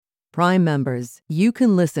Prime members, you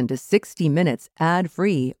can listen to 60 Minutes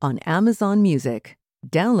ad-free on Amazon Music.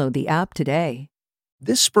 Download the app today.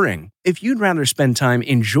 This spring, if you'd rather spend time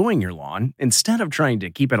enjoying your lawn instead of trying to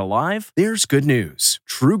keep it alive, there's good news.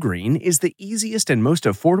 TruGreen is the easiest and most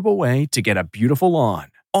affordable way to get a beautiful lawn.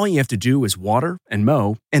 All you have to do is water and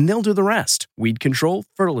mow, and they'll do the rest. Weed control,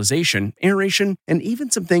 fertilization, aeration, and even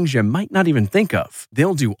some things you might not even think of.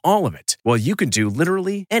 They'll do all of it, while you can do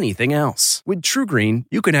literally anything else. With TruGreen,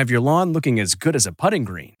 you can have your lawn looking as good as a putting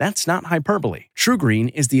green. That's not hyperbole.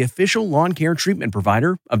 TruGreen is the official lawn care treatment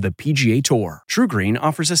provider of the PGA Tour. TruGreen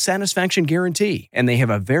offers a satisfaction guarantee, and they have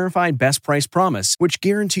a verified best price promise, which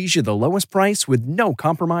guarantees you the lowest price with no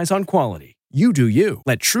compromise on quality. You do you.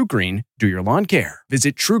 Let TruGreen do your lawn care.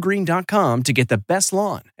 Visit TruGreen.com to get the best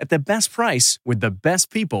lawn at the best price with the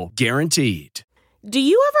best people guaranteed. Do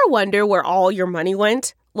you ever wonder where all your money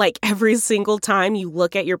went? Like every single time you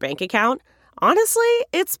look at your bank account? Honestly,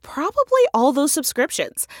 it's probably all those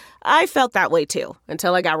subscriptions. I felt that way too,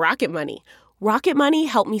 until I got Rocket Money. Rocket Money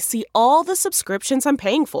helped me see all the subscriptions I'm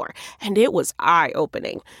paying for, and it was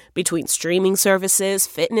eye-opening. Between streaming services,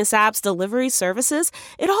 fitness apps, delivery services,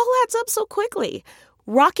 it all adds up so quickly.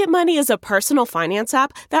 Rocket Money is a personal finance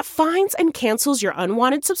app that finds and cancels your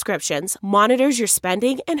unwanted subscriptions, monitors your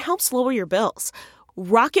spending, and helps lower your bills.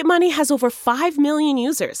 Rocket Money has over 5 million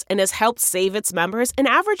users and has helped save its members an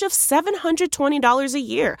average of $720 a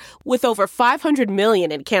year, with over 500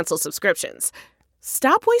 million in canceled subscriptions.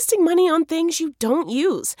 Stop wasting money on things you don't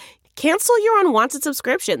use. Cancel your unwanted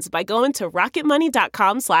subscriptions by going to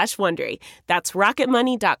rocketmoney.com/Wondery. That's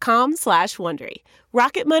rocketmoney.com/Wondery.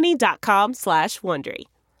 rocketmoney.com/Wondery.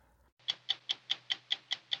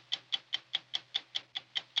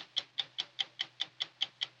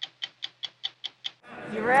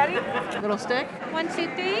 You ready? Little stick. 1, 2,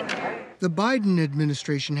 3. The Biden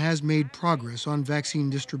administration has made progress on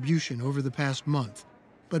vaccine distribution over the past month,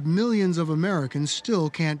 but millions of Americans still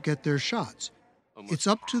can't get their shots. It's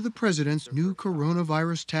up to the president's new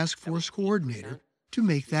coronavirus task force coordinator to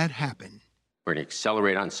make that happen. We're going to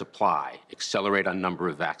accelerate on supply, accelerate on number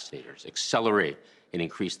of vaccinators, accelerate and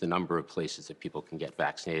increase the number of places that people can get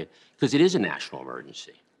vaccinated, because it is a national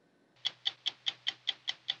emergency.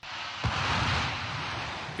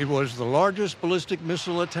 It was the largest ballistic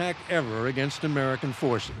missile attack ever against American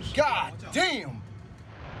forces. God damn!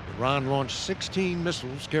 Iran launched 16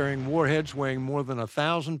 missiles carrying warheads weighing more than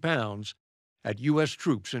 1,000 pounds at U.S.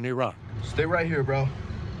 troops in Iraq. Stay right here, bro.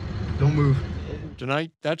 Don't move.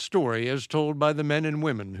 Tonight, that story is told by the men and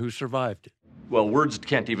women who survived it. Well, words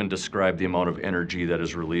can't even describe the amount of energy that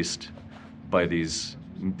is released by these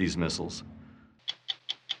missiles.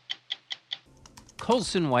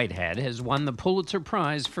 Colson Whitehead has won the Pulitzer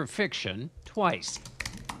Prize for fiction twice.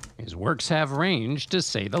 His works have range, to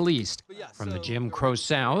say the least, from the Jim Crow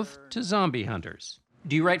South to Zombie Hunters.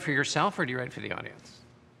 Do you write for yourself or do you write for the audience?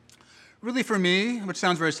 Really for me, which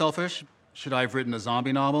sounds very selfish. Should I have written a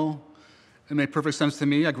zombie novel? It made perfect sense to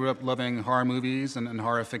me. I grew up loving horror movies and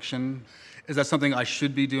horror fiction. Is that something I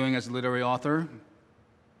should be doing as a literary author?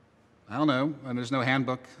 I don't know, and there's no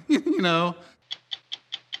handbook, you know.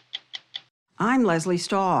 I'm Leslie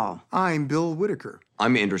Stahl. I'm Bill Whitaker.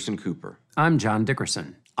 I'm Anderson Cooper. I'm John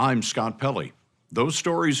Dickerson. I'm Scott Pelley. Those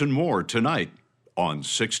stories and more tonight on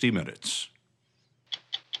 60 Minutes.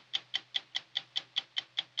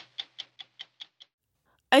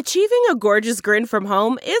 Achieving a gorgeous grin from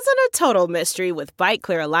home isn't a total mystery with Byte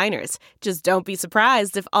Clear aligners. Just don't be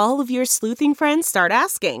surprised if all of your sleuthing friends start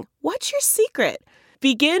asking, "What's your secret?"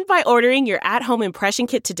 Begin by ordering your at-home impression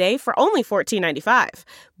kit today for only $14.95.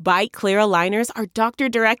 Byte Clear aligners are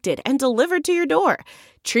doctor-directed and delivered to your door.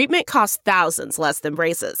 Treatment costs thousands less than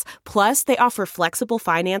braces. Plus, they offer flexible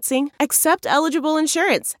financing, accept eligible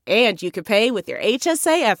insurance, and you can pay with your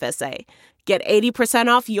HSA FSA. Get 80%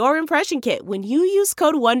 off your impression kit when you use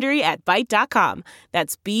code WONDERY at Byte.com.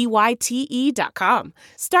 That's BYTE.com.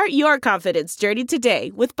 Start your confidence journey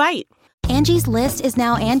today with Byte. Angie's List is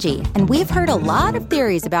now Angie, and we've heard a lot of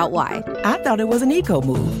theories about why. I thought it was an eco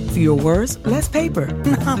move. Fewer words, less paper.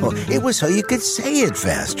 No, it was so you could say it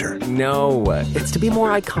faster. No, it's to be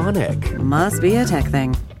more iconic. Must be a tech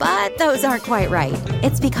thing. But those aren't quite right.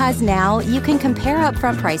 It's because now you can compare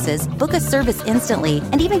upfront prices, book a service instantly,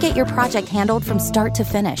 and even get your project handled from start to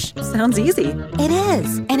finish. Sounds easy. It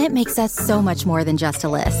is, and it makes us so much more than just a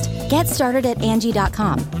list. Get started at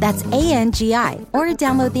Angie.com. That's ANGI, or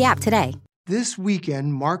download the app today. This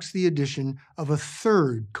weekend marks the addition of a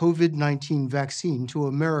third COVID-19 vaccine to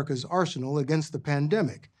America's arsenal against the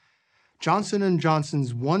pandemic. Johnson &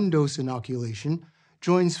 Johnson's one-dose inoculation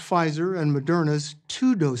joins Pfizer and Moderna's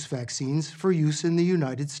two-dose vaccines for use in the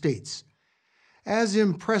United States. As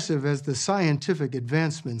impressive as the scientific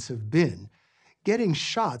advancements have been, getting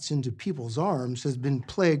shots into people's arms has been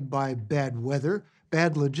plagued by bad weather,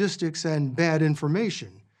 bad logistics, and bad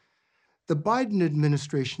information. The Biden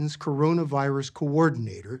administration's coronavirus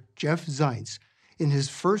coordinator, Jeff Zients, in his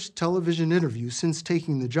first television interview since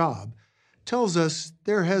taking the job, tells us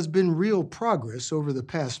there has been real progress over the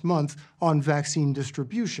past month on vaccine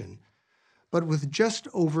distribution. But with just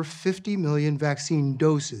over 50 million vaccine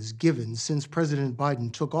doses given since President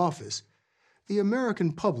Biden took office, the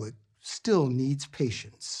American public still needs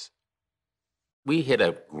patience. We hit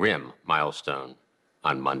a grim milestone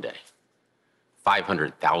on Monday.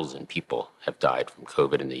 500,000 people have died from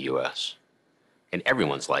COVID in the U.S., and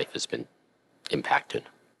everyone's life has been impacted.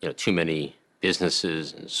 Too many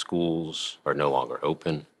businesses and schools are no longer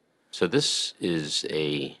open. So this is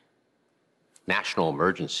a national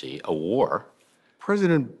emergency, a war.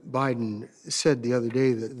 President Biden said the other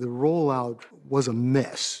day that the rollout was a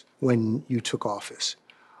mess when you took office.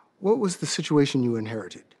 What was the situation you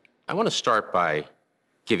inherited? I want to start by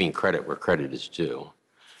giving credit where credit is due,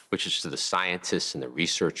 which is to the scientists and the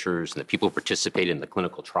researchers and the people who participated in the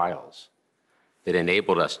clinical trials that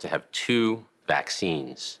enabled us to have 2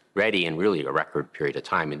 vaccines ready in really a record period of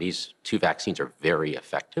time. And these 2 vaccines are very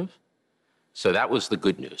effective. So that was the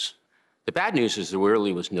good news. The bad news is there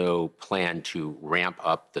really was no plan to ramp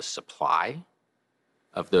up the supply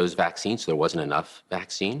of those vaccines. There wasn't enough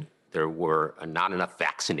vaccine. There were not enough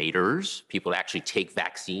vaccinators, people to actually take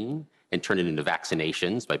vaccine and turn it into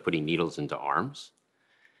vaccinations by putting needles into arms.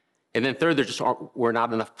 And then third, there just were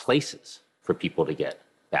not enough places for people to get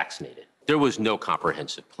vaccinated. There was no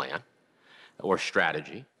comprehensive plan or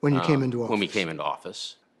strategy. When you came into office. When we came into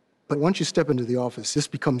office. But once you step into the office, this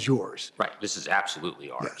becomes yours. Right, this is absolutely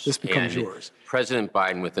ours. Yeah, this becomes yours. President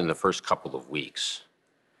Biden, within the first couple of weeks,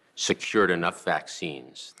 secured enough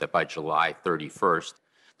vaccines that by July 31st,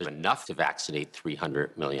 there's enough to vaccinate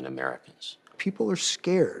 300 million Americans. People are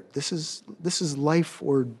scared. This is life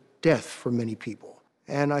or death for many people.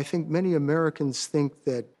 And I think many Americans think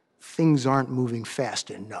that things aren't moving fast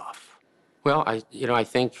enough. Well, I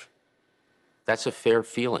think that's a fair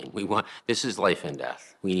feeling. This is life and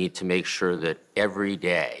death. We need to make sure that every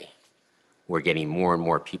day we're getting more and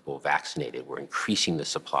more people vaccinated. We're increasing the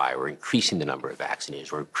supply. We're increasing the number of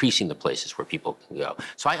vaccinators. We're increasing the places where people can go.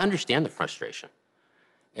 So I understand the frustration.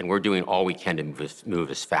 And we're doing all we can to move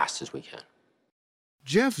as fast as we can.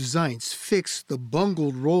 Jeff Zients fixed the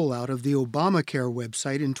bungled rollout of the Obamacare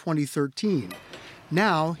website in 2013.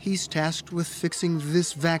 Now he's tasked with fixing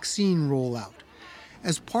this vaccine rollout.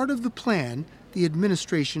 As part of the plan, the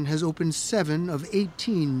administration has opened 7 of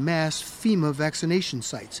 18 mass FEMA vaccination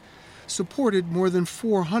sites, supported more than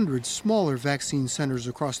 400 smaller vaccine centers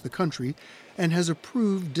across the country, and has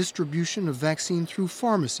approved distribution of vaccine through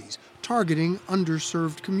pharmacies, targeting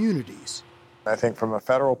underserved communities. I think from a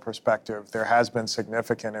federal perspective, there has been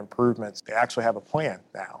significant improvements. They actually have a plan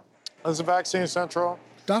now. As a vaccine central.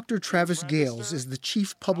 Dr. Travis Gales is the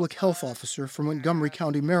chief public health officer for Montgomery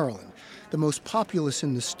County, Maryland, the most populous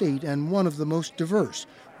in the state and one of the most diverse,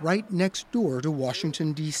 right next door to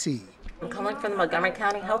Washington, D.C. I'm calling from the Montgomery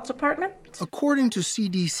County Health Department. According to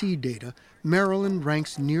CDC data, Maryland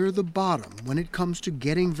ranks near the bottom when it comes to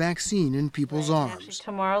getting vaccine in people's arms.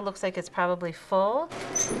 Tomorrow looks like it's probably full.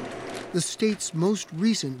 The state's most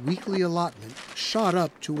recent weekly allotment shot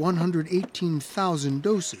up to 118,000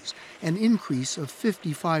 doses, an increase of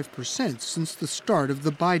 55% since the start of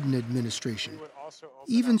the Biden administration.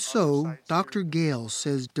 Even so, Dr. Gales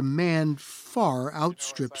says demand far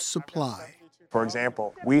outstrips supply. For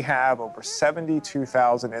example, we have over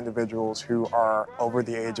 72,000 individuals who are over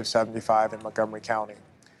the age of 75 in Montgomery County.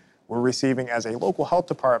 We're receiving, as a local health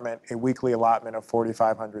department, a weekly allotment of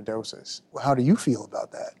 4,500 doses. How do you feel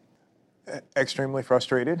about that? Extremely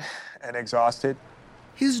frustrated and exhausted.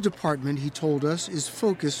 His department, he told us, is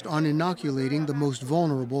focused on inoculating the most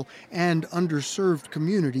vulnerable and underserved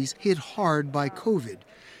communities hit hard by COVID.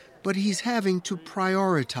 But he's having to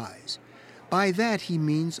prioritize. By that, he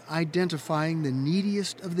means identifying the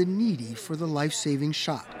neediest of the needy for the life-saving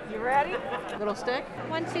shot. You ready? Little stick.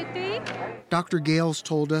 1, 2, 3. Dr. Gales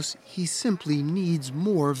told us he simply needs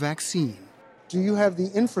more vaccine. Do you have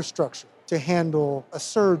the infrastructure to handle a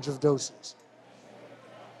surge of doses?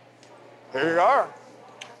 Here you are.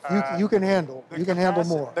 You can handle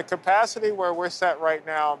more. The capacity where we're set right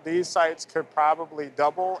now, these sites could probably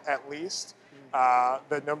double at least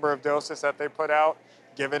the number of doses that they put out,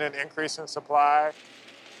 given an increase in supply.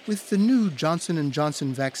 With the new Johnson &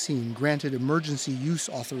 Johnson vaccine granted emergency use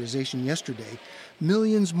authorization yesterday,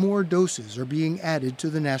 millions more doses are being added to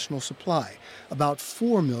the national supply, about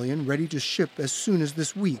 4 million ready to ship as soon as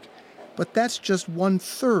this week. But that's just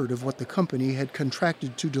 1/3 of what the company had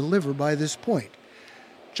contracted to deliver by this point.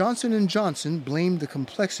 Johnson & Johnson blamed the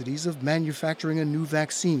complexities of manufacturing a new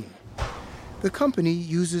vaccine. The company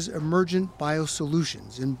uses Emergent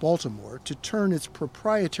BioSolutions in Baltimore to turn its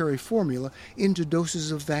proprietary formula into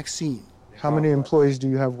doses of vaccine. How many employees do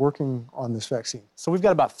you have working on this vaccine? So we've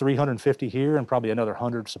got about 350 here and probably another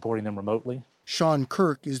 100 supporting them remotely. Sean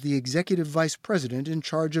Kirk is the executive vice president in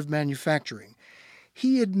charge of manufacturing.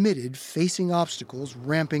 He admitted facing obstacles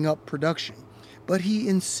ramping up production, but he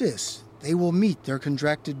insists they will meet their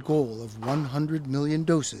contracted goal of 100 million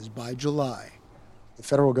doses by July. The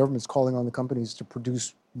federal government's calling on the companies to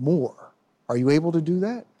produce more. Are you able to do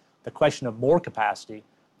that? The question of more capacity,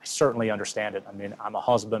 I certainly understand it. I mean, I'm a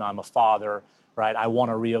husband, I'm a father, right? I want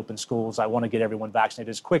to reopen schools. I want to get everyone vaccinated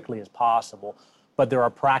as quickly as possible. But there are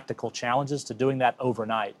practical challenges to doing that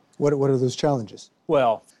overnight. What are those challenges?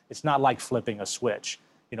 Well, it's not like flipping a switch.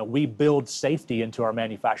 You know, we build safety into our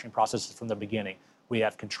manufacturing processes from the beginning. We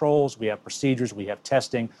have controls, we have procedures, we have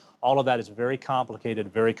testing. All of that is very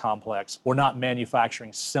complicated, very complex. We're not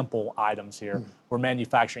manufacturing simple items here. We're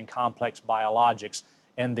manufacturing complex biologics.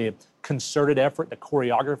 And the concerted effort, the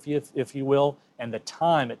choreography, if you will, and the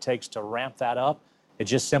time it takes to ramp that up, it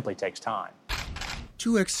just simply takes time.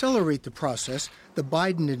 To accelerate the process, the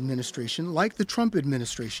Biden administration, like the Trump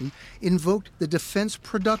administration, invoked the Defense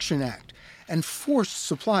Production Act and forced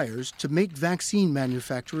suppliers to make vaccine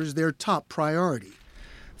manufacturers their top priority.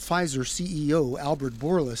 Pfizer CEO Albert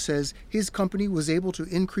Bourla says his company was able to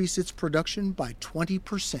increase its production by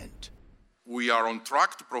 20%. We are on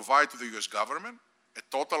track to provide to the U.S. government a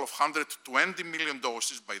total of 120 million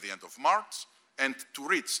doses by the end of March and to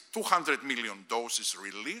reach 200 million doses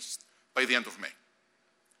released by the end of May.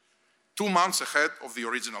 2 months ahead of the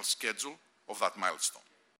original schedule of that milestone.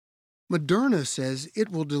 Moderna says it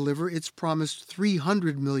will deliver its promised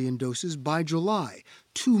 300 million doses by July,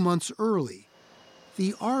 2 months early.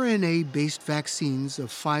 The RNA-based vaccines of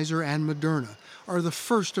Pfizer and Moderna are the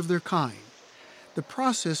first of their kind. The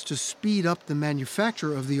process to speed up the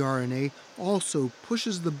manufacture of the RNA also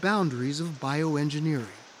pushes the boundaries of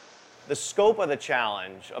bioengineering. The scope of the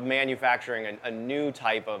challenge of manufacturing a new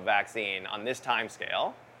type of vaccine on this time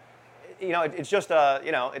scale, it's just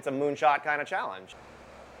it's a moonshot kind of challenge.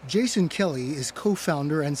 Jason Kelly is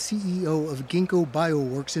co-founder and CEO of Ginkgo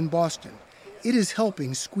Bioworks in Boston. It is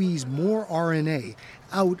helping squeeze more RNA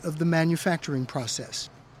out of the manufacturing process.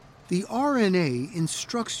 The RNA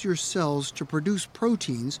instructs your cells to produce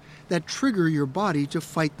proteins that trigger your body to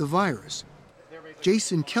fight the virus.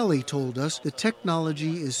 Jason Kelly told us the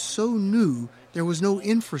technology is so new there was no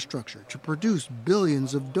infrastructure to produce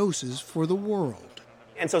billions of doses for the world.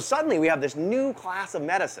 And so suddenly we have this new class of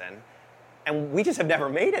medicine, and we just have never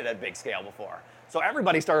made it at big scale before. So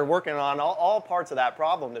everybody started working on all parts of that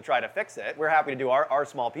problem to try to fix it. We're happy to do our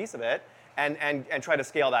small piece of it and try to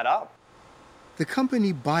scale that up. The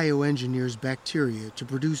company bioengineers bacteria to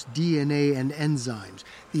produce DNA and enzymes,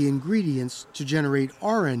 the ingredients to generate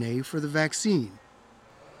RNA for the vaccine.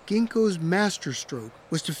 Ginkgo's masterstroke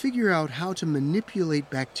was to figure out how to manipulate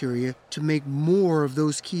bacteria to make more of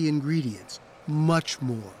those key ingredients, much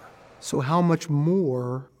more. So how much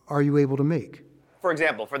more are you able to make? For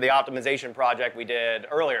example, for the optimization project we did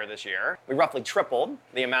earlier this year, we roughly tripled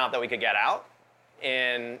the amount that we could get out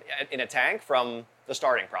in a tank from the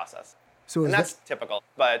starting process. And that's typical,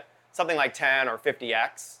 but something like 10 or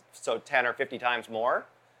 50x, so 10 or 50 times more,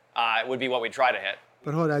 would be what we try to hit.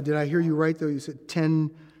 But hold on, did I hear you right, though? You said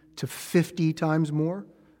 10 to 50 times more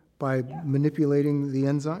by manipulating the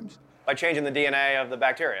enzymes? By changing the DNA of the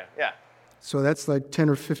bacteria, yeah. So that's like 10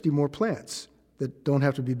 or 50 more plants that don't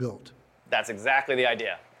have to be built. That's exactly the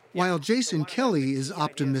idea. While Jason Kelly is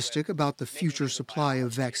optimistic about the future supply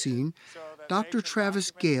of vaccine, Dr.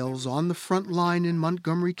 Travis Gales on the front line in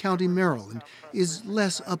Montgomery County, Maryland, is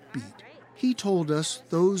less upbeat. He told us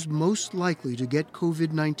those most likely to get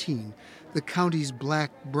COVID-19, the county's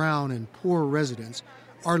Black, brown, and poor residents,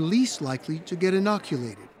 are least likely to get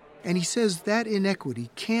inoculated. And he says that inequity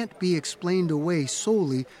can't be explained away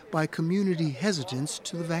solely by community hesitance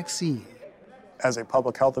to the vaccine. As a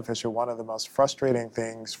public health official, one of the most frustrating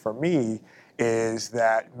things for me is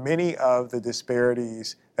that many of the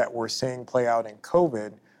disparities that we're seeing play out in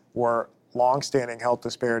COVID were longstanding health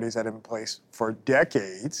disparities that have been in place for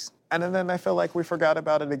decades. And then I feel like we forgot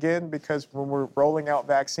about it again because when we're rolling out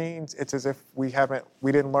vaccines, it's as if we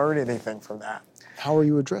didn't learn anything from that. How are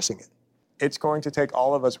you addressing it? It's going to take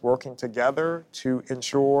all of us working together to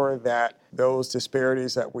ensure that those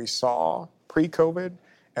disparities that we saw pre-COVID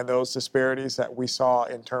and those disparities that we saw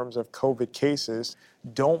in terms of COVID cases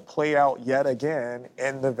don't play out yet again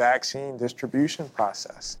in the vaccine distribution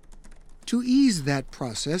process. To ease that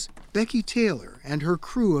process, Becky Taylor and her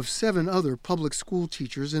crew of 7 other public school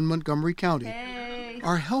teachers in Montgomery County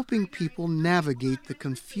are helping people navigate the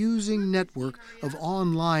confusing network of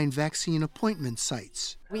online vaccine appointment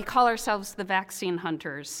sites. We call ourselves the Vaccine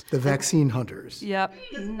Hunters. The Vaccine Hunters. Yep.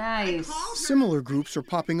 Nice. Similar groups are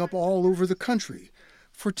popping up all over the country.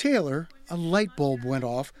 For Taylor, a light bulb went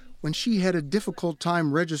off when she had a difficult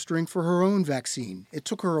time registering for her own vaccine. It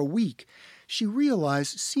took her a week. She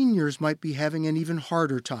realized seniors might be having an even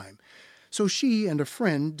harder time. So she and a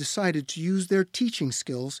friend decided to use their teaching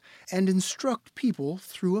skills and instruct people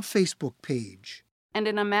through a Facebook page. And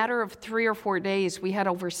in a matter of 3 or 4 days, we had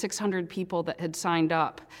over 600 people that had signed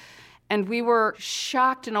up. And we were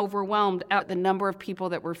shocked and overwhelmed at the number of people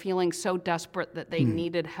that were feeling so desperate that they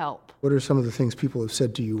needed help. What are some of the things people have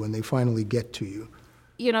said to you when they finally get to you?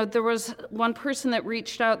 You know, there was one person that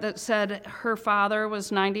reached out that said her father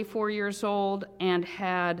was 94 years old and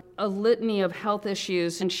had a litany of health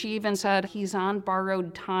issues. And she even said, he's on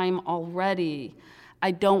borrowed time already.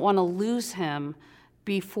 I don't want to lose him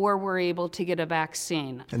before we're able to get a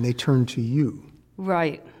vaccine. And they turn to you.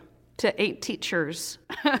 Right. To 8 teachers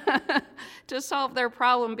to solve their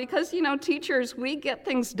problem. Because, you know, teachers, we get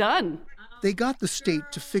things done. They got the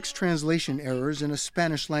state to fix translation errors in a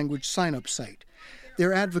Spanish-language sign-up site.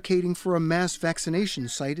 They're advocating for a mass vaccination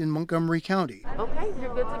site in Montgomery County. Okay,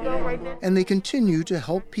 you're good to go right now. And they continue to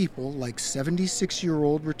help people like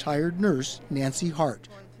 76-year-old retired nurse Nancy Hart.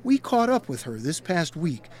 We caught up with her this past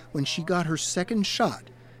week when she got her second shot.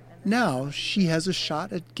 Now she has a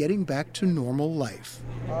shot at getting back to normal life.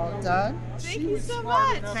 All done? Thank you so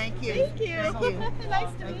much. Thank you. Thank you. Thank you.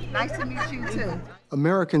 Nice to meet you. Nice to meet you, too.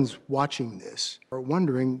 Americans watching this are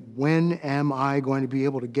wondering, when am I going to be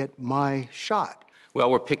able to get my shot? Well,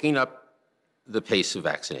 we're picking up the pace of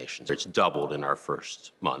vaccinations. It's doubled in our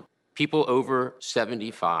first month. People over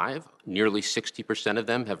 75, nearly 60% of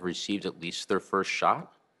them have received at least their first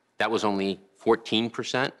shot. That was only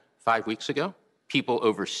 14% 5 weeks ago. People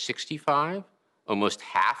over 65, almost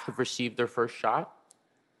half have received their first shot.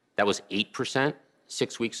 That was 8%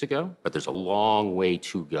 6 weeks ago, but there's a long way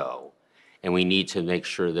to go. And we need to make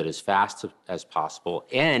sure that as fast as possible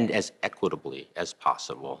and as equitably as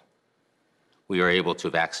possible, we are able to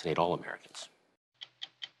vaccinate all Americans.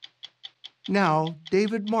 Now,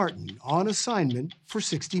 David Martin on assignment for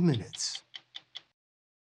 60 Minutes.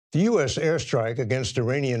 The U.S. airstrike against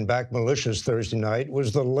Iranian-backed militias Thursday night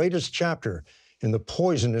was the latest chapter in the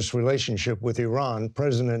poisonous relationship with Iran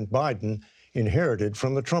President Biden inherited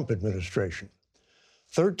from the Trump administration.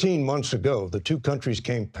 13 months ago, the two countries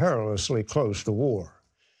came perilously close to war.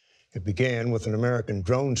 It began with an American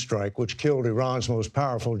drone strike which killed Iran's most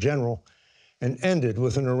powerful general and ended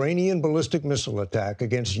with an Iranian ballistic missile attack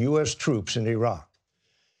against U.S. troops in Iraq.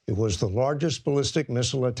 It was the largest ballistic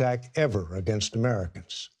missile attack ever against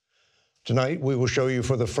Americans. Tonight, we will show you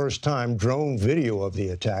for the first time drone video of the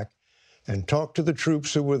attack and talk to the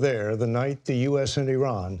troops who were there the night the U.S. and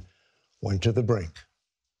Iran went to the brink.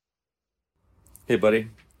 Hey, buddy.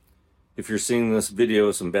 If you're seeing this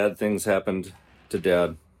video, some bad things happened to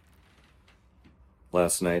Dad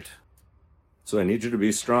last night. So I need you to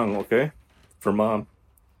be strong, okay? For Mom.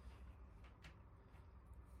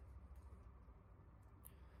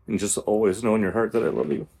 And just always know in your heart that I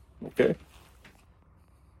love you, okay?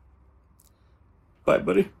 Bye,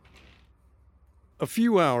 buddy. A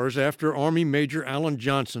few hours after Army Major Alan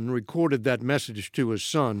Johnson recorded that message to his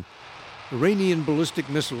son, Iranian ballistic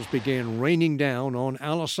missiles began raining down on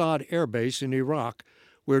Al-Assad Air Base in Iraq,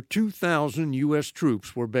 where 2,000 U.S.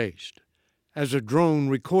 troops were based. As a drone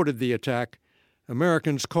recorded the attack,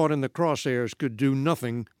 Americans caught in the crosshairs could do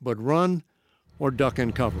nothing but run or duck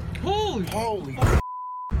and cover. Holy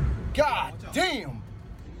God damn!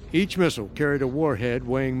 Each missile carried a warhead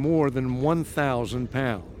weighing more than 1,000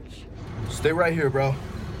 pounds. Stay right here, bro.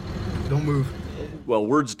 Don't move. Well,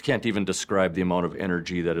 words can't even describe the amount of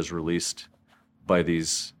energy that is released by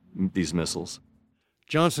these missiles.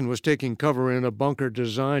 Johnson was taking cover in a bunker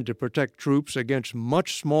designed to protect troops against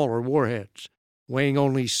much smaller warheads, weighing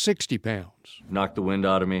only 60 pounds. Knocked the wind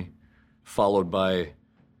out of me, followed by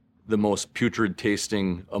the most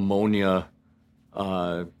putrid-tasting ammonia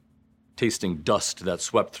tasting dust that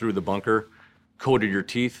swept through the bunker, coated your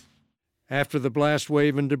teeth. After the blast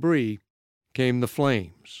wave and debris came the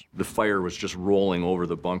flames. The fire was just rolling over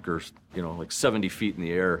the bunker, like 70 feet in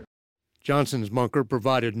the air. Johnson's bunker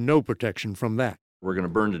provided no protection from that. We're going to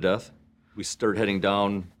burn to death. We start heading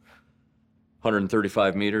down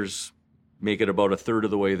 135 meters, make it about a third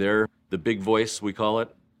of the way there. The big voice, we call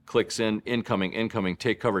it, clicks in, incoming,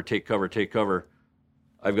 take cover, take cover, take cover.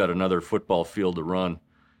 I've got another football field to run.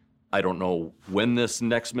 I don't know when this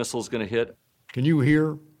next missile is going to hit. Can you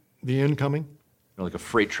hear the incoming? Like a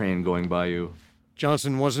freight train going by you.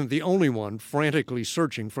 Johnson wasn't the only one frantically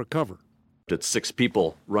searching for cover. It's 6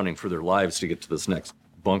 people running for their lives to get to this next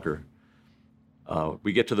bunker.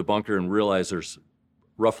 We get to the bunker and realize there's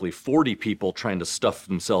roughly 40 people trying to stuff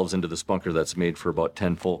themselves into this bunker that's made for about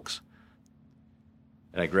 10 folks.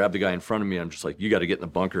 And I grabbed the guy in front of me. I'm just like, you got to get in the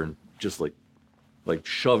bunker, and just like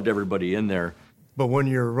shoved everybody in there. But when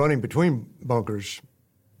you're running between bunkers,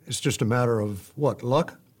 it's just a matter of what,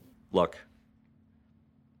 luck? Luck.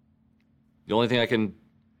 The only thing I can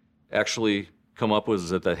actually come up with is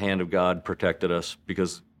that the hand of God protected us,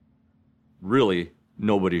 because really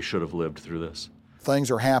nobody should have lived through this.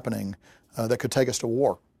 Things are happening that could take us to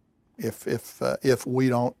war if we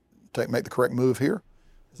don't make the correct move here.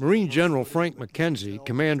 Marine General Frank McKenzie,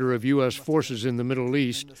 commander of U.S. forces in the Middle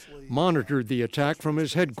East, monitored the attack from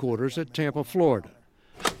his headquarters at Tampa, Florida.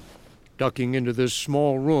 Ducking into this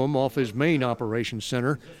small room off his main operations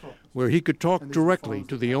center, where he could talk directly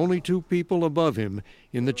to the only 2 people above him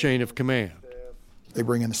in the chain of command. They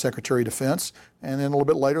bring in the Secretary of Defense, and then a little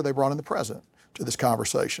bit later they brought in the President to this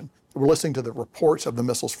conversation. We're listening to the reports of the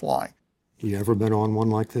missiles flying. You ever been on one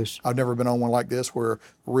like this? I've never been on one like this, where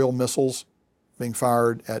real missiles being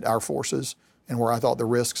fired at our forces and where I thought the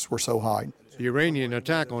risks were so high. The Iranian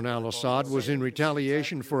attack on al-Assad was in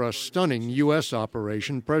retaliation for a stunning U.S.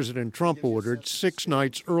 operation President Trump ordered 6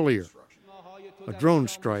 nights earlier. A drone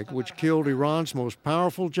strike which killed Iran's most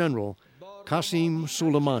powerful general, Qasem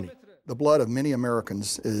Soleimani. The blood of many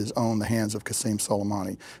Americans is on the hands of Qasem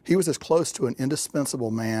Soleimani. He was as close to an indispensable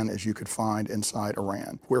man as you could find inside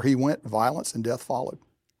Iran. Where he went, violence and death followed.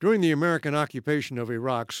 During the American occupation of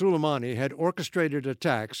Iraq, Soleimani had orchestrated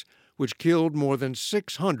attacks which killed more than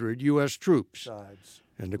 600 U.S. troops.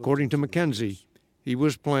 And according to McKenzie, he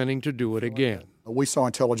was planning to do it again. We saw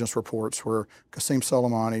intelligence reports where Qasem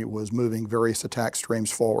Soleimani was moving various attack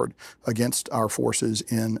streams forward against our forces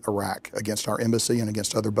in Iraq, against our embassy and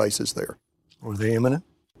against other bases there. Were they imminent?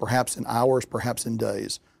 Perhaps in hours, perhaps in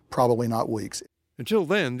days, probably not weeks. Until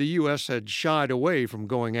then, the U.S. had shied away from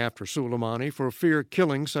going after Soleimani for fear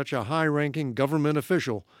killing such a high-ranking government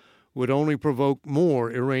official would only provoke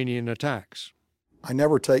more Iranian attacks. I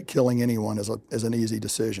never take killing anyone as an easy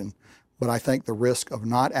decision, but I think the risk of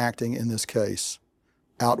not acting in this case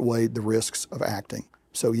outweighed the risks of acting.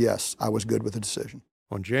 So yes, I was good with the decision.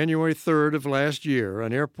 On January 3rd of last year,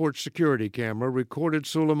 an airport security camera recorded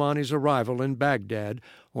Soleimani's arrival in Baghdad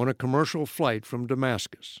on a commercial flight from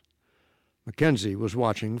Damascus. McKenzie was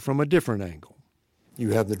watching from a different angle.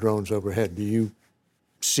 You have the drones overhead. Do you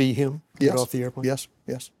see him get off the airplane? Yes,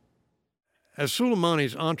 yes. As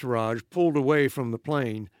Soleimani's entourage pulled away from the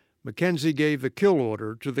plane, McKenzie gave the kill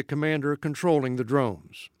order to the commander controlling the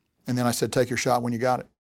drones. And then I said, take your shot when you got it.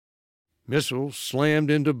 Missiles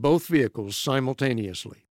slammed into both vehicles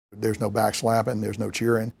simultaneously. There's no backslapping, there's no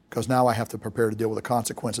cheering, because now I have to prepare to deal with the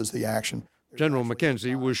consequences of the action. General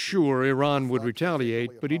McKenzie was sure Iran would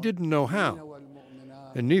retaliate, but he didn't know how.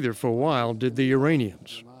 And neither, for a while, did the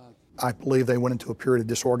Iranians. I believe they went into a period of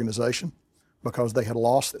disorganization because they had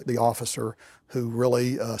lost the officer who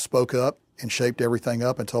really spoke up and shaped everything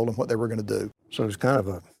up and told them what they were going to do. So it was kind of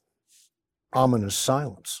an ominous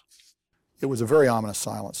silence. It was a very ominous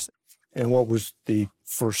silence. And what was the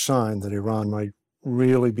first sign that Iran might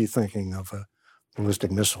really be thinking of a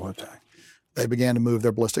ballistic missile attack? They began to move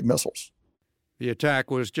their ballistic missiles. The attack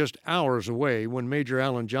was just hours away when Major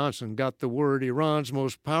Alan Johnson got the word Iran's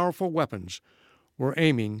most powerful weapons were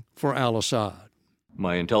aiming for al-Assad.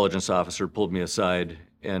 My intelligence officer pulled me aside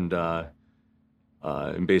and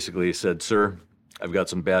basically said, "Sir, I've got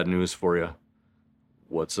some bad news for you."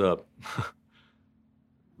 "What's up?"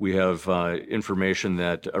 "We have information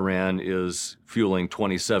that Iran is fueling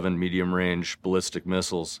 27 medium-range ballistic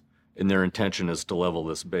missiles, and their intention is to level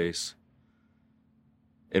this base.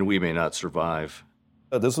 And we may not survive."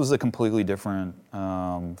 This was a completely different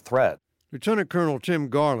threat. Lieutenant Colonel Tim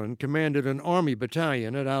Garland commanded an Army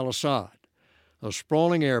battalion at al-Assad, a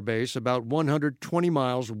sprawling airbase about 120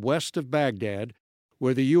 miles west of Baghdad,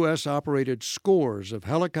 where the U.S. operated scores of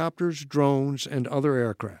helicopters, drones, and other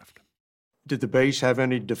aircraft. Did the base have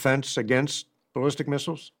any defense against ballistic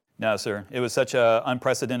missiles? No, sir. It was such an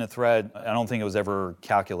unprecedented threat. I don't think it was ever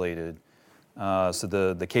calculated.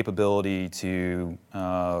 So the capability to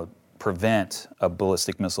prevent a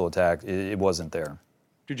ballistic missile attack, it wasn't there.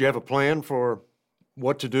 Did you have a plan for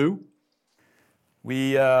what to do?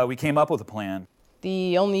 We came up with a plan.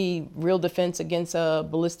 The only real defense against a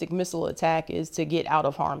ballistic missile attack is to get out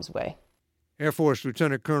of harm's way. Air Force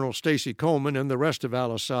Lieutenant Colonel Stacy Coleman and the rest of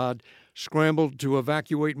al-Assad scrambled to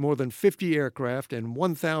evacuate more than 50 aircraft and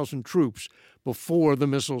 1,000 troops before the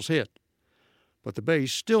missiles hit. But the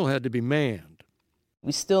base still had to be manned.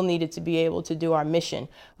 We still needed to be able to do our mission.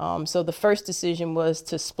 So the first decision was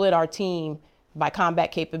to split our team by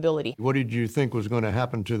combat capability. What did you think was going to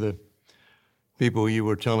happen to the people you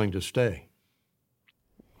were telling to stay?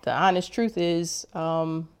 The honest truth is,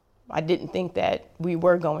 I didn't think that we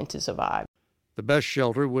were going to survive. The best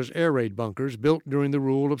shelter was air raid bunkers built during the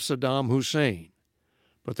rule of Saddam Hussein,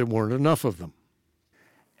 but there weren't enough of them.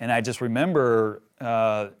 And I just remember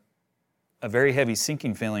a very heavy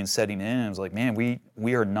sinking feeling setting in. It was like, man,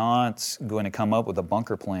 we are not going to come up with a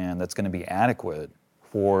bunker plan that's going to be adequate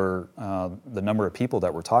for the number of people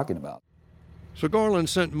that we're talking about. So Garland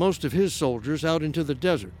sent most of his soldiers out into the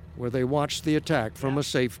desert, where they watched the attack from a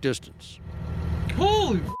safe distance.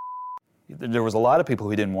 Holy! There was a lot of people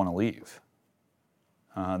who didn't want to leave.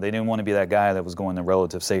 They didn't want to be that guy that was going to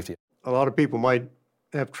relative safety. A lot of people might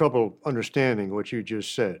have trouble understanding what you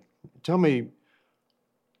just said. Tell me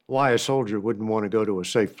why a soldier wouldn't want to go to a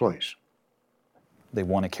safe place. They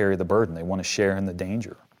want to carry the burden. They want to share in the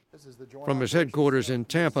danger. From his headquarters in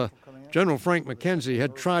Tampa, General Frank McKenzie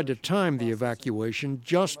had tried to time the evacuation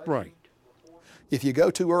just right. If you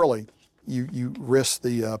go too early, you risk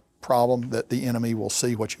the problem that the enemy will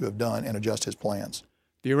see what you have done and adjust his plans.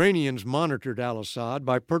 The Iranians monitored al-Assad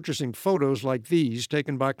by purchasing photos like these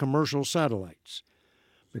taken by commercial satellites.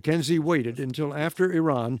 McKenzie waited until after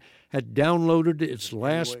Iran had downloaded its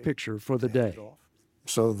last picture for the day.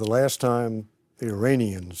 So the last time the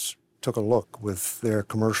Iranians took a look with their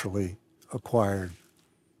commercially acquired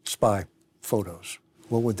spy photos,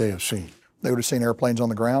 what would they have seen? They would have seen airplanes on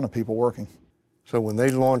the ground and people working. So when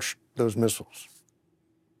they launched those missiles,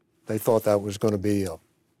 they thought that was going to be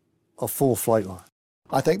a full flight line.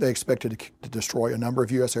 I think they expected to destroy a number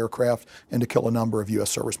of U.S. aircraft and to kill a number of U.S.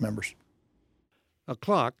 service members. A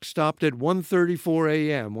clock stopped at 1:34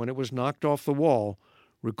 a.m. when it was knocked off the wall,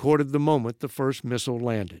 recorded the moment the first missile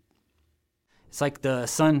landed. It's like the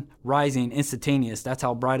sun rising instantaneous. That's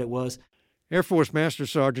how bright it was. Air Force Master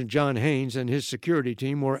Sergeant John Haynes and his security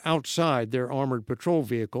team were outside their armored patrol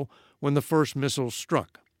vehicle when the first missile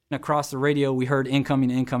struck. Across the radio, we heard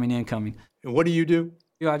incoming, incoming, incoming. And what do you do?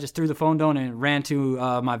 I just threw the phone down and ran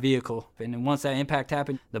to my vehicle. And then once that impact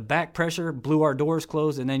happened, the back pressure blew our doors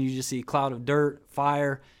closed, and then you just see a cloud of dirt,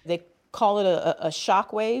 fire. They call it a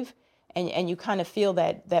shock wave, and you kind of feel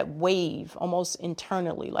that wave almost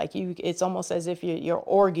internally. Like it's almost as if your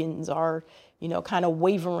organs are, kind of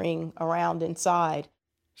wavering around inside.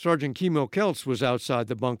 Sergeant Kimo Keltz was outside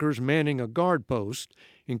the bunkers manning a guard post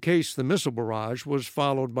in case the missile barrage was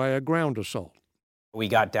followed by a ground assault. We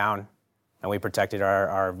got down and we protected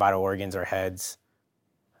our vital organs, our heads,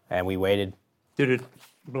 and we waited. Did it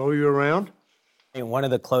blow you around? One of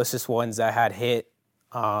the closest ones that had hit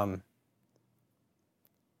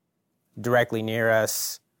directly near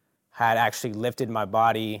us had actually lifted my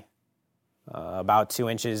body about 2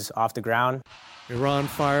 inches off the ground. Iran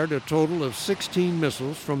fired a total of 16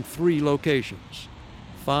 missiles from 3 locations.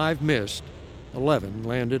 5 missed, 11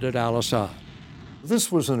 landed at al-Assad.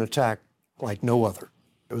 This was an attack like no other.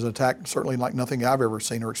 It was an attack certainly like nothing I've ever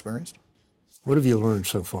seen or experienced. What have you learned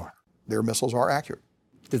so far? Their missiles are accurate.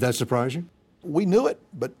 Did that surprise you? We knew it,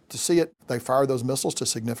 but to see it, they fired those missiles to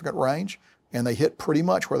significant range, and they hit pretty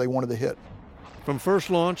much where they wanted to hit. From first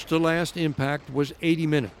launch to last impact was 80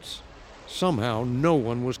 minutes. Somehow, no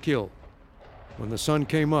one was killed. When the sun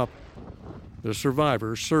came up, the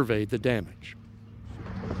survivors surveyed the damage.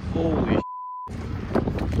 Holy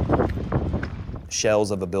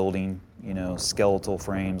shells of a building, skeletal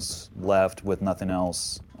frames left with nothing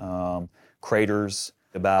else. Craters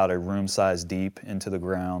about a room size deep into the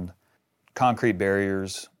ground. Concrete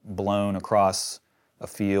barriers blown across a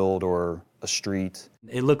field or a street.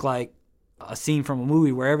 It looked like a scene from a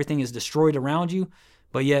movie where everything is destroyed around you,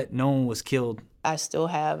 but yet no one was killed. I still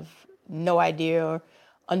have no idea or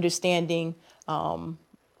understanding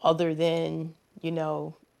other than,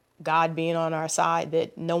 God being on our side,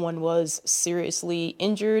 that no one was seriously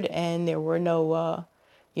injured and there were no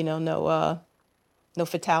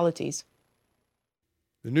fatalities.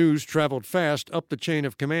 The news traveled fast up the chain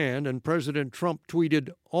of command, and President Trump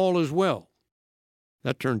tweeted, "All is well."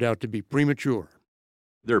 That turned out to be premature.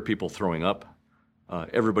 There are people throwing up.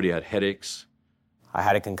 Everybody had headaches. I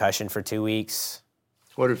had a concussion for 2 weeks.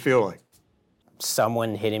 What did it feel like?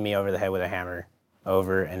 Someone hitting me over the head with a hammer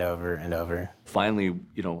over and over and over. Finally,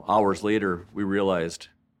 hours later, we realized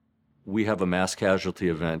we have a mass casualty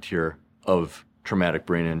event here of traumatic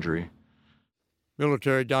brain injury.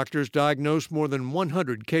 Military doctors diagnosed more than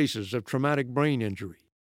 100 cases of traumatic brain injury.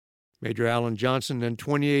 Major Alan Johnson and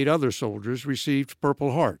 28 other soldiers received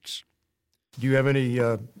Purple Hearts. Do you have any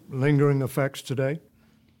lingering effects today?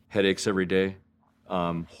 Headaches every day,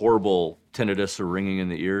 horrible tinnitus or ringing in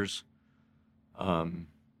the ears,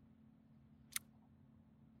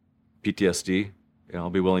 PTSD. Yeah, I'll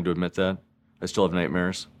be willing to admit that. I still have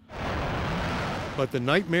nightmares. But the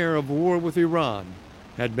nightmare of war with Iran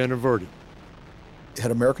had been averted.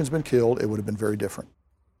 Had Americans been killed, it would have been very different.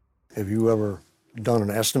 Have you ever done an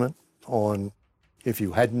estimate on if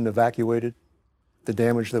you hadn't evacuated, the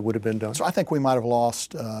damage that would have been done? So I think we might have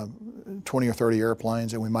lost 20 or 30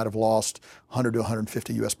 airplanes, and we might have lost 100 to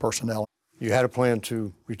 150 U.S. personnel. You had a plan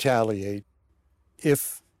to retaliate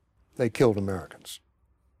if they killed Americans.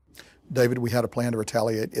 David, we had a plan to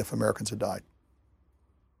retaliate if Americans had died.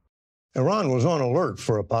 Iran was on alert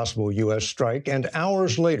for a possible U.S. strike and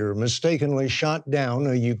hours later mistakenly shot down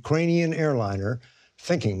a Ukrainian airliner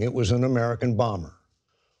thinking it was an American bomber.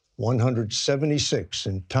 176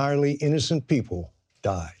 entirely innocent people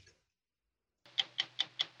died.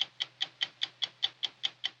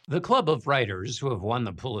 The club of writers who have won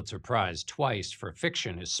the Pulitzer Prize twice for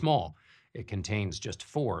fiction is small. It contains just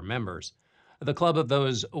 4 members. The club of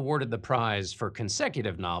those awarded the prize for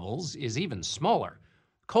consecutive novels is even smaller.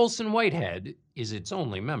 Colson Whitehead is its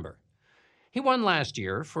only member. He won last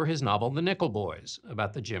year for his novel The Nickel Boys,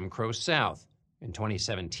 about the Jim Crow South. In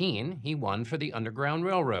 2017, he won for The Underground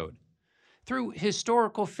Railroad. Through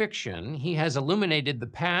historical fiction, he has illuminated the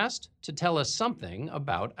past to tell us something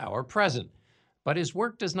about our present. But his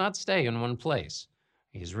work does not stay in one place.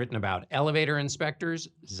 He's written about elevator inspectors,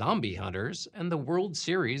 zombie hunters, and the World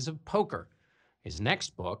Series of Poker. His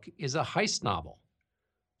next book is a heist novel.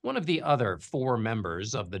 One of the other 4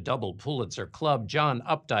 members of the Double Pulitzer Club, John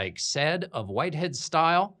Updike, said of Whitehead's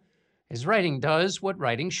style, his writing does what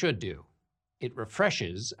writing should do. It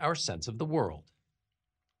refreshes our sense of the world.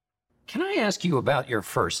 Can I ask you about your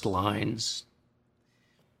first lines?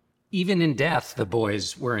 Even in death, the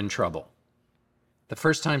boys were in trouble. The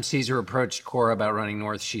first time Caesar approached Cora about running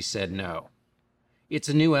north, she said no. It's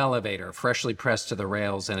a new elevator, freshly pressed to the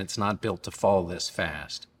rails, and it's not built to fall this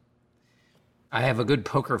fast. I have a good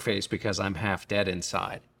poker face because I'm half dead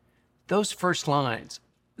inside. Those first lines,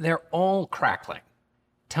 they're all crackling.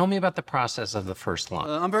 Tell me about the process of the first line.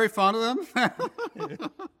 I'm very fond of them.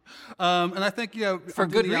 And I think, for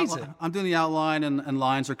good reason. I'm doing the outline and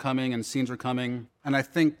lines are coming and scenes are coming. And I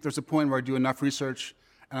think there's a point where I do enough research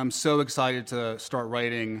and I'm so excited to start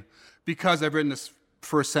writing because I've written this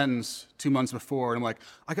first sentence 2 months before. And I'm like,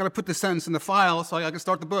 I got to put this sentence in the file so I can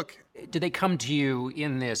start the book. Do they come to you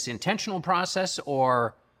in this intentional process,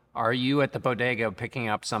 or are you at the bodega picking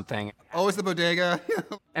up something? Always the bodega.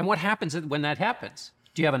 And what happens when that happens?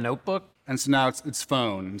 Do you have a notebook? And so now it's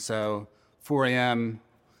phone. So 4 a.m.,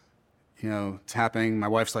 tapping. My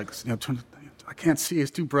wife's like, I can't see, it's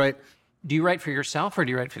too bright. Do you write for yourself or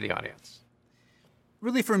do you write for the audience?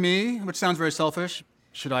 Really for me, which sounds very selfish.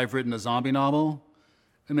 Should I have written a zombie novel?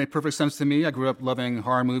 It made perfect sense to me. I grew up loving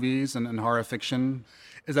horror movies and horror fiction.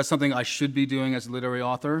 Is that something I should be doing as a literary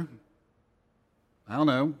author? I don't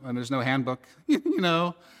know. I mean, there's no handbook,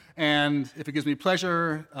 And if it gives me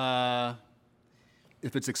pleasure,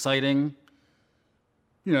 if it's exciting,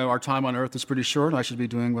 our time on Earth is pretty short. I should be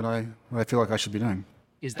doing what I feel like I should be doing.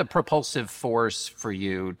 Is the propulsive force for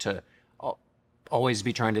you to always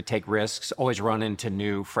be trying to take risks, always run into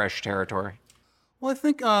new, fresh territory? Well, I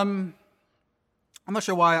think, I'm not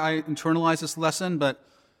sure why I internalized this lesson, but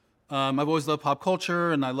I've always loved pop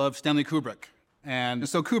culture, and I love Stanley Kubrick. And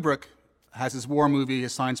so Kubrick has his war movie,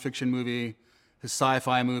 his science fiction movie, his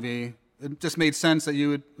sci-fi movie. It just made sense that you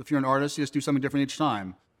would, if you're an artist, you just do something different each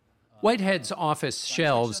time. Whitehead's office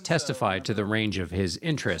shelves testify to the range of his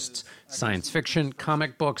interests: science fiction,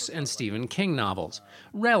 comic books, and Stephen King novels.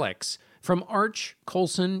 Relics from Arch,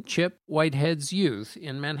 Colson, Chip Whitehead's youth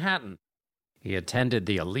in Manhattan. He attended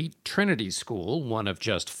the elite Trinity School, one of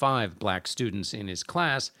just 5 black students in his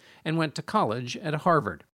class, and went to college at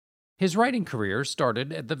Harvard. His writing career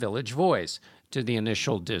started at the Village Voice, to the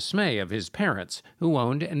initial dismay of his parents, who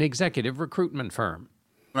owned an executive recruitment firm.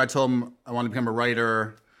 When I told them I wanted to become a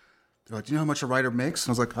writer, they're like, do you know how much a writer makes?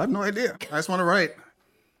 And I was like, I have no idea. I just want to write.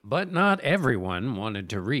 But not everyone wanted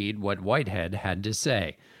to read what Whitehead had to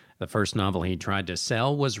say. The first novel he tried to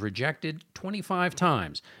sell was rejected 25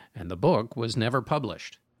 times, and the book was never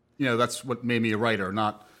published. That's what made me a writer,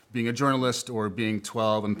 not being a journalist or being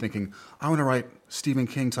 12 and thinking, I want to write Stephen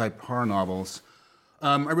King-type horror novels.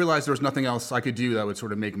 I realized there was nothing else I could do that would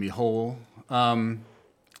sort of make me whole, and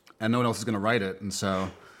no one else is going to write it, and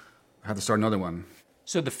so I had to start another one.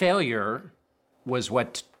 So the failure was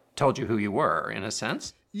what told you who you were, in a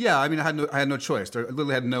sense? Yeah, I mean, I had no choice. I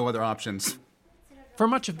literally had no other options. For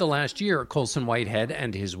much of the last year, Colson Whitehead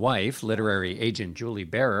and his wife, literary agent Julie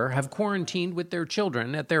Bearer, have quarantined with their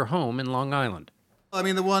children at their home in Long Island. I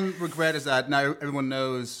mean, the one regret is that now everyone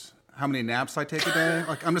knows how many naps I take a day.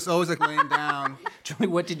 Like, I'm just always like laying down. Julie,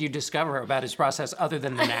 what did you discover about his process other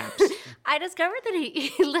than the naps? I discovered that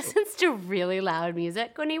he listens to really loud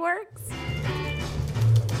music when he works.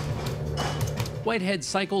 Whitehead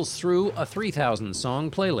cycles through a 3,000-song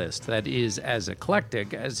playlist that is as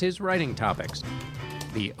eclectic as his writing topics.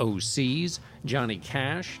 The OCs, Johnny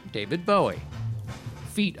Cash, David Bowie.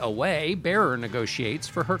 Feet away, Bearer negotiates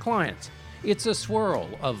for her clients. It's a swirl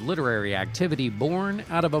of literary activity born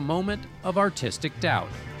out of a moment of artistic doubt.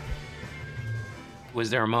 Was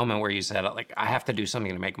there a moment where you said, like, I have to do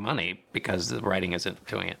something to make money because the writing isn't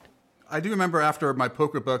doing it? I do remember after my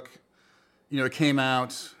poker book, it came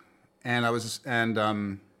out, and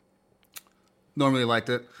normally liked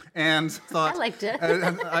it, and thought... I liked it.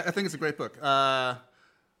 I think it's a great book. I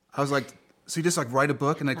was like, so you just like write a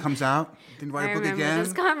book and it comes out? Then you write a book again? I remember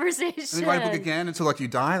this conversation. And then you write a book again until like you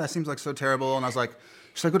die? That seems like so terrible. And I was like,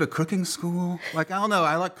 should I go to cooking school? Like, I don't know,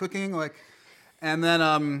 I like cooking. And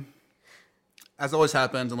then, as always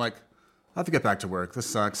happens, I'm like, I have to get back to work. This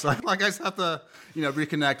sucks. Like, I just have to,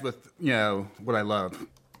 reconnect with, what I love.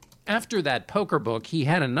 After that poker book, he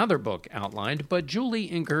had another book outlined, but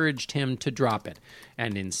Julie encouraged him to drop it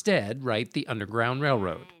and instead write The Underground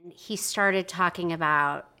Railroad. He started talking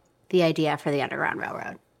about the idea for the Underground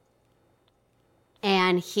Railroad.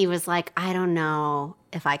 And he was like, I don't know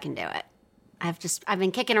if I can do it. I've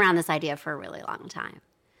been kicking around this idea for a really long time.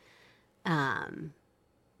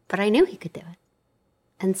 But I knew he could do it.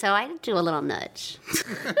 And so I did do a little nudge.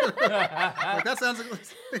 That sounds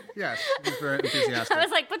like, yes, he's very enthusiastic. I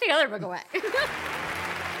was like, put the other book away.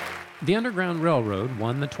 The Underground Railroad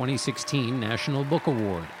won the 2016 National Book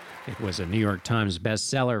Award. It was a New York Times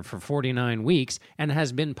bestseller for 49 weeks and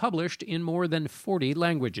has been published in more than 40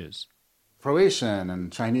 languages. Croatian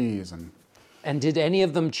and Chinese and... And did any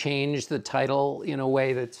of them change the title in a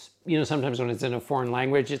way that's, sometimes when it's in a foreign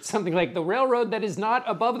language, it's something like The Railroad That Is Not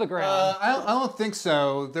Above the Ground? I don't think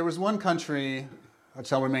so. There was one country, which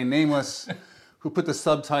shall remain nameless, who put the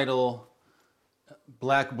subtitle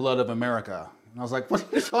Black Blood of America. And I was like, what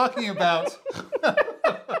are you talking about?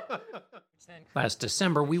 Last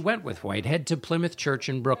December, we went with Whitehead to Plymouth Church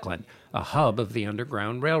in Brooklyn, a hub of the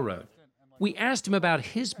Underground Railroad. We asked him about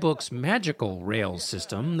his book's magical rail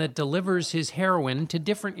system that delivers his heroine to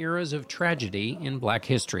different eras of tragedy in Black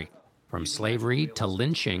history, from slavery to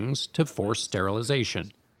lynchings to forced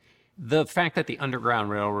sterilization. The fact that the Underground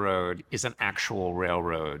Railroad is an actual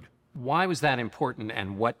railroad, why was that important,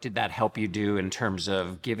 and what did that help you do in terms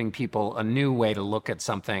of giving people a new way to look at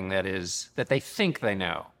something that they think they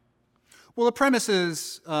know? Well, the premise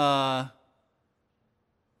is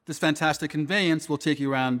this fantastic conveyance will take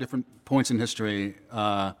you around different points in history,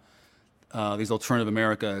 these alternative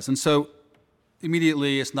Americas. And so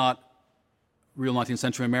immediately it's not real 19th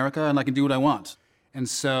century America, and I can do what I want. And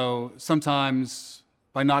so sometimes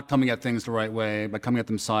by not coming at things the right way, by coming at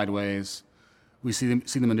them sideways, we see them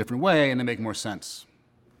in a different way, and they make more sense.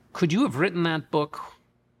 Could you have written that book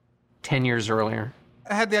 10 years earlier?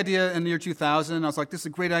 I had the idea in the year 2000. I was like, this is a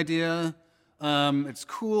great idea. It's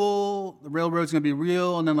cool. The railroad's going to be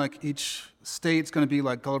real. And then like each state's going to be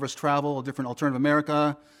like Gulliver's Travel, a different alternative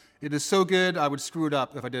America. It is so good, I would screw it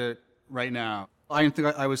up if I did it right now. I didn't think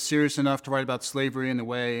I was serious enough to write about slavery in the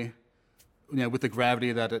way, with the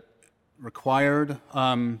gravity that it required.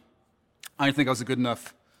 I didn't think I was a good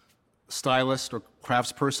enough stylist or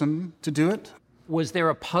craftsperson to do it. Was there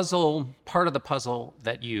a part of the puzzle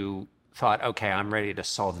that you thought, okay, I'm ready to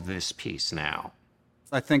solve this piece now?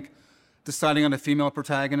 I think deciding on a female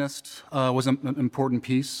protagonist was an important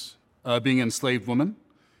piece. Being an enslaved woman,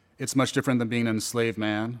 it's much different than being an enslaved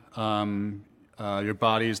man. Your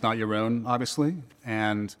body is not your own, obviously,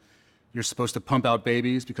 and you're supposed to pump out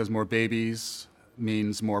babies because more babies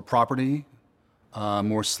means more property,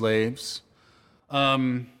 more slaves.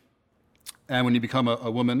 And when you become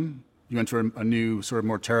a woman, you enter a new, sort of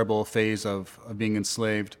more terrible phase of being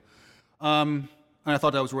enslaved. And I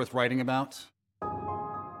thought that was worth writing about.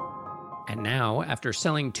 And now, after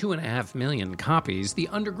selling 2.5 million copies, The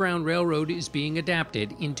Underground Railroad is being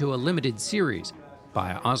adapted into a limited series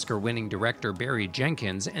by Oscar-winning director Barry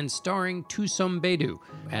Jenkins and starring Tusum Bedu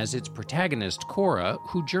as its protagonist Cora,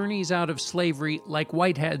 who journeys out of slavery like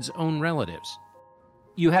Whitehead's own relatives.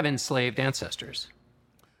 You have enslaved ancestors.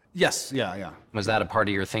 Yes, yeah. Was that a part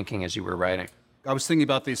of your thinking as you were writing? I was thinking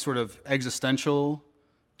about the sort of existential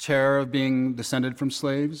terror of being descended from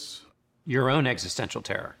slaves. Your own existential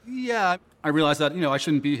terror. Yeah, I realized that, I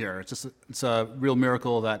shouldn't be here. It's a real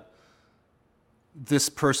miracle that this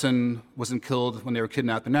person wasn't killed when they were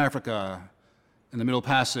kidnapped in Africa, in the Middle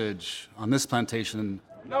Passage, on this plantation.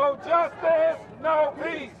 No justice, no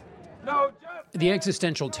peace, no justice. The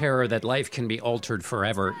existential terror that life can be altered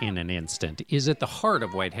forever in an instant is at the heart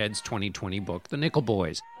of Whitehead's 2020 book, The Nickel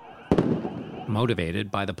Boys,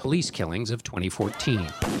 motivated by the police killings of 2014.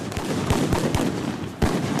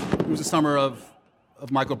 It was the summer of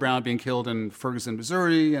Michael Brown being killed in Ferguson,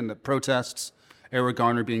 Missouri, and the protests, Eric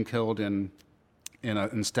Garner being killed in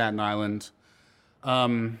Staten Island.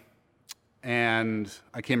 And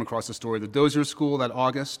I came across the story of the Dozier School that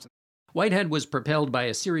August. Whitehead was propelled by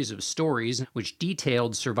a series of stories which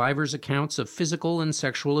detailed survivors' accounts of physical and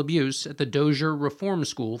sexual abuse at the Dozier Reform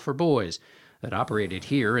School for Boys that operated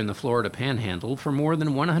here in the Florida Panhandle for more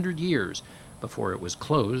than 100 years before it was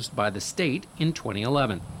closed by the state in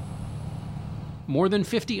 2011. More than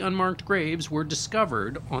 50 unmarked graves were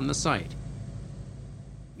discovered on the site.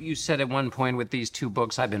 You said at one point with these two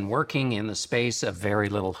books, I've been working in the space of very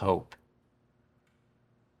little hope.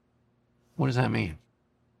 What does that mean?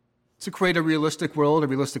 To create a realistic world, a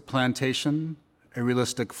realistic plantation, a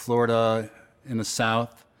realistic Florida in the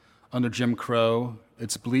South under Jim Crow.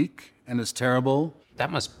 It's bleak and it's terrible. That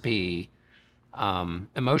must be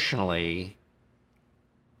emotionally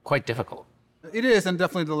quite difficult. It is, and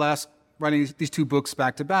definitely writing these two books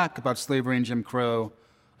back to back about slavery and Jim Crow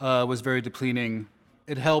was very depleting.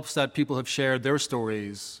 It helps that people have shared their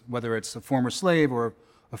stories, whether it's a former slave or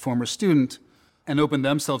a former student, and opened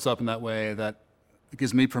themselves up in that way that it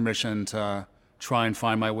gives me permission to try and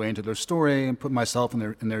find my way into their story and put myself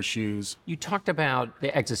in their shoes. You talked about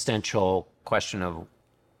the existential question of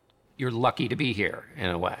you're lucky to be here, in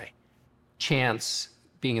a way. Chance,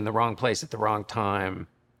 being in the wrong place at the wrong time,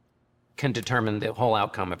 can determine the whole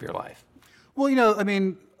outcome of your life. Well,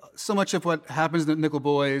 so much of what happens in the Nickel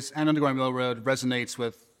Boys and Underground Railroad resonates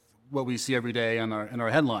with what we see every day in our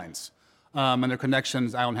headlines. And their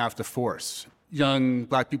connections I don't have to force. Young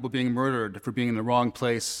black people being murdered for being in the wrong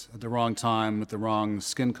place at the wrong time with the wrong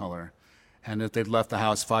skin color. And if they'd left the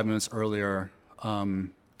house 5 minutes earlier,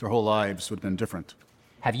 their whole lives would have been different.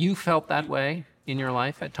 Have you felt that way in your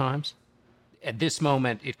life at times? At this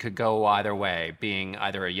moment, it could go either way, being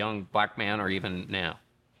either a young black man or even now.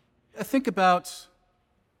 I think about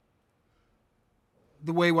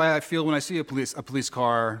the way I feel when I see a police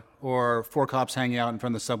car or 4 cops hanging out in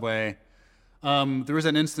front of the subway. There is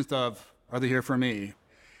an instant of, are they here for me?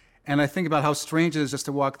 And I think about how strange it is just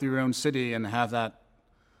to walk through your own city and have that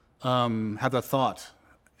thought.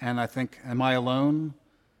 And I think, am I alone?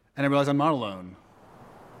 And I realize I'm not alone.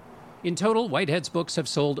 In total, Whitehead's books have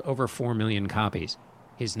sold over 4 million copies.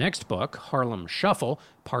 His next book, Harlem Shuffle,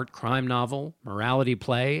 part crime novel, morality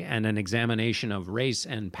play, and an examination of race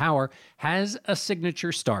and power, has a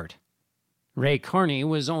signature start. Ray Carney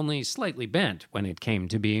was only slightly bent when it came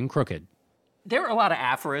to being crooked. There are a lot of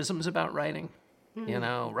aphorisms about writing.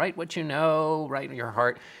 Mm-hmm. Write what you know, write in your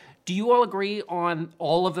heart. Do you all agree on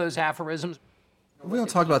all of those aphorisms? We don't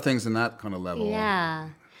talk about things in that kind of level. Yeah.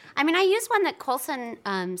 I use one that Colson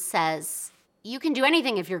says, you can do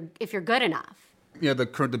anything if you're good enough. The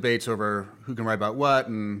current debates over who can write about what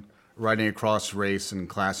and writing across race and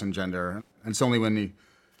class and gender. And it's only when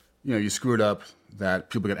you screw it up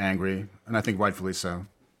that people get angry, and I think rightfully so.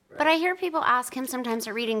 But I hear people ask him sometimes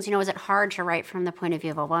at readings, is it hard to write from the point of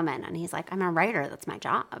view of a woman? And he's like, I'm a writer. That's my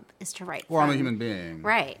job, is to write. Or I'm a human being.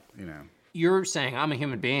 Right. You're saying, I'm a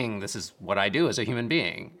human being. This is what I do as a human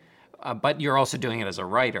being. But you're also doing it as a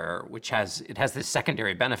writer, which has this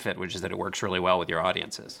secondary benefit, which is that it works really well with your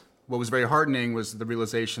audiences. What was very heartening was the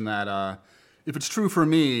realization that if it's true for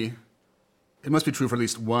me, it must be true for at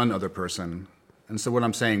least one other person. And so what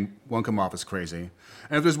I'm saying won't come off as crazy.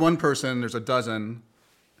 And if there's one person, there's a dozen,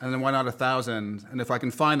 and then why not 1,000? And if I can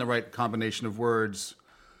find the right combination of words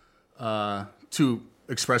to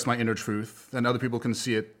express my inner truth, then other people can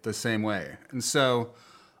see it the same way. And so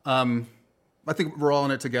I think we're all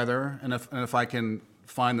in it together, and if I can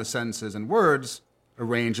find the sentences and words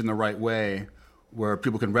arranged in the right way where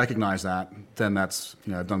people can recognize that, then that's,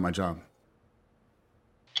 I've done my job.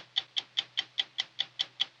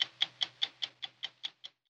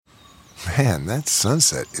 Man, that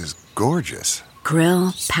sunset is gorgeous.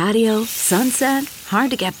 Grill, patio, sunset.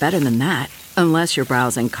 Hard to get better than that. Unless you're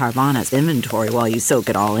browsing Carvana's inventory while you soak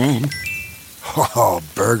it all in. Oh,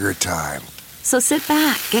 burger time. So sit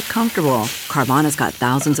back, get comfortable. Carvana's got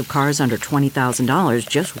thousands of cars under $20,000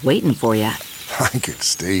 just waiting for you. I could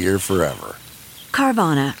stay here forever.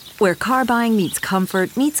 Carvana, where car buying meets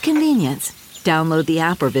comfort meets convenience. Download the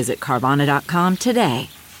app or visit Carvana.com today.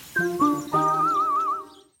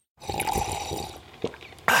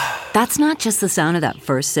 That's not just the sound of that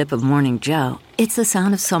first sip of Morning Joe. It's the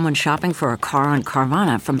sound of someone shopping for a car on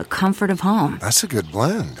Carvana from the comfort of home. That's a good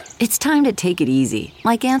blend. It's time to take it easy,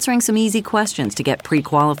 like answering some easy questions to get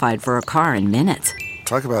pre-qualified for a car in minutes.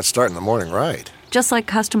 Talk about starting the morning right. Just like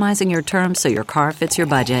customizing your terms so your car fits your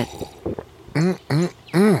budget.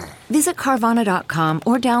 Visit Carvana.com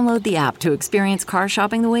or download the app to experience car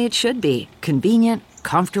shopping the way it should be. Convenient,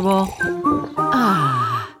 comfortable.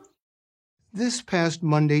 This past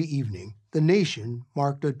Monday evening, the nation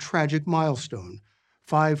marked a tragic milestone.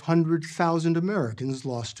 500,000 Americans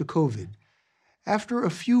lost to COVID. After a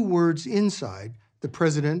few words inside, the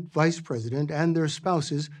president, vice president, and their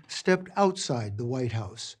spouses stepped outside the White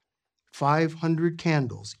House. 500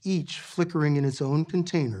 candles, each flickering in its own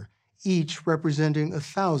container, each representing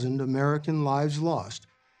 1,000 American lives lost,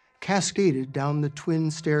 cascaded down the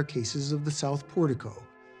twin staircases of the South Portico.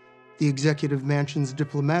 The Executive Mansion's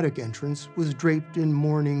diplomatic entrance was draped in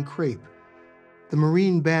mourning crepe. The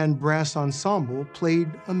Marine Band Brass Ensemble played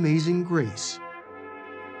Amazing Grace.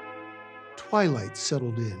 Twilight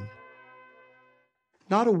settled in.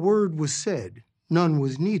 Not a word was said, none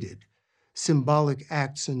was needed. Symbolic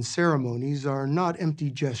acts and ceremonies are not empty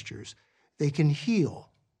gestures. They can heal,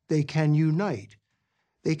 they can unite,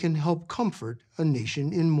 they can help comfort a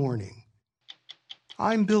nation in mourning.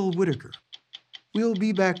 I'm Bill Whitaker. We'll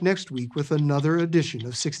be back next week with another edition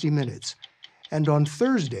of 60 Minutes. And on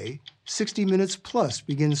Thursday, 60 Minutes Plus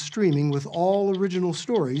begins streaming with all original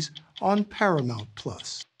stories on Paramount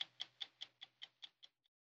Plus.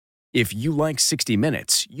 If you like 60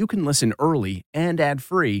 Minutes, you can listen early and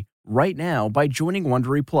ad-free right now by joining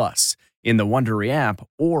Wondery Plus in the Wondery app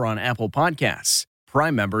or on Apple Podcasts.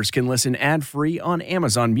 Prime members can listen ad-free on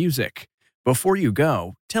Amazon Music. Before you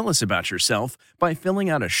go, tell us about yourself by filling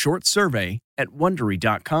out a short survey at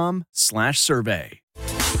Wondery.com/survey.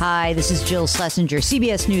 Hi, this is Jill Schlesinger,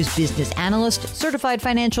 CBS News business analyst, certified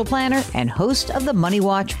financial planner, and host of the Money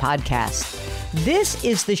Watch podcast. This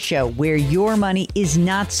is the show where your money is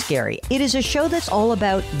not scary. It is a show that's all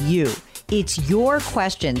about you. It's your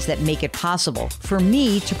questions that make it possible for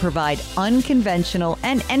me to provide unconventional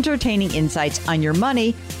and entertaining insights on your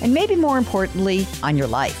money, and maybe more importantly, on your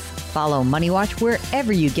life. Follow Money Watch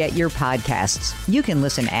wherever you get your podcasts. You can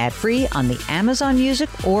listen ad-free on the Amazon Music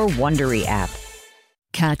or Wondery app.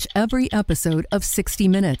 Catch every episode of 60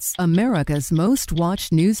 Minutes, America's most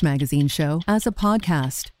watched news magazine show, as a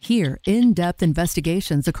podcast. Hear in-depth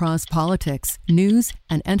investigations across politics, news,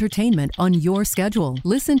 and entertainment on your schedule.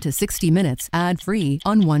 Listen to 60 Minutes ad-free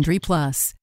on Wondery Plus.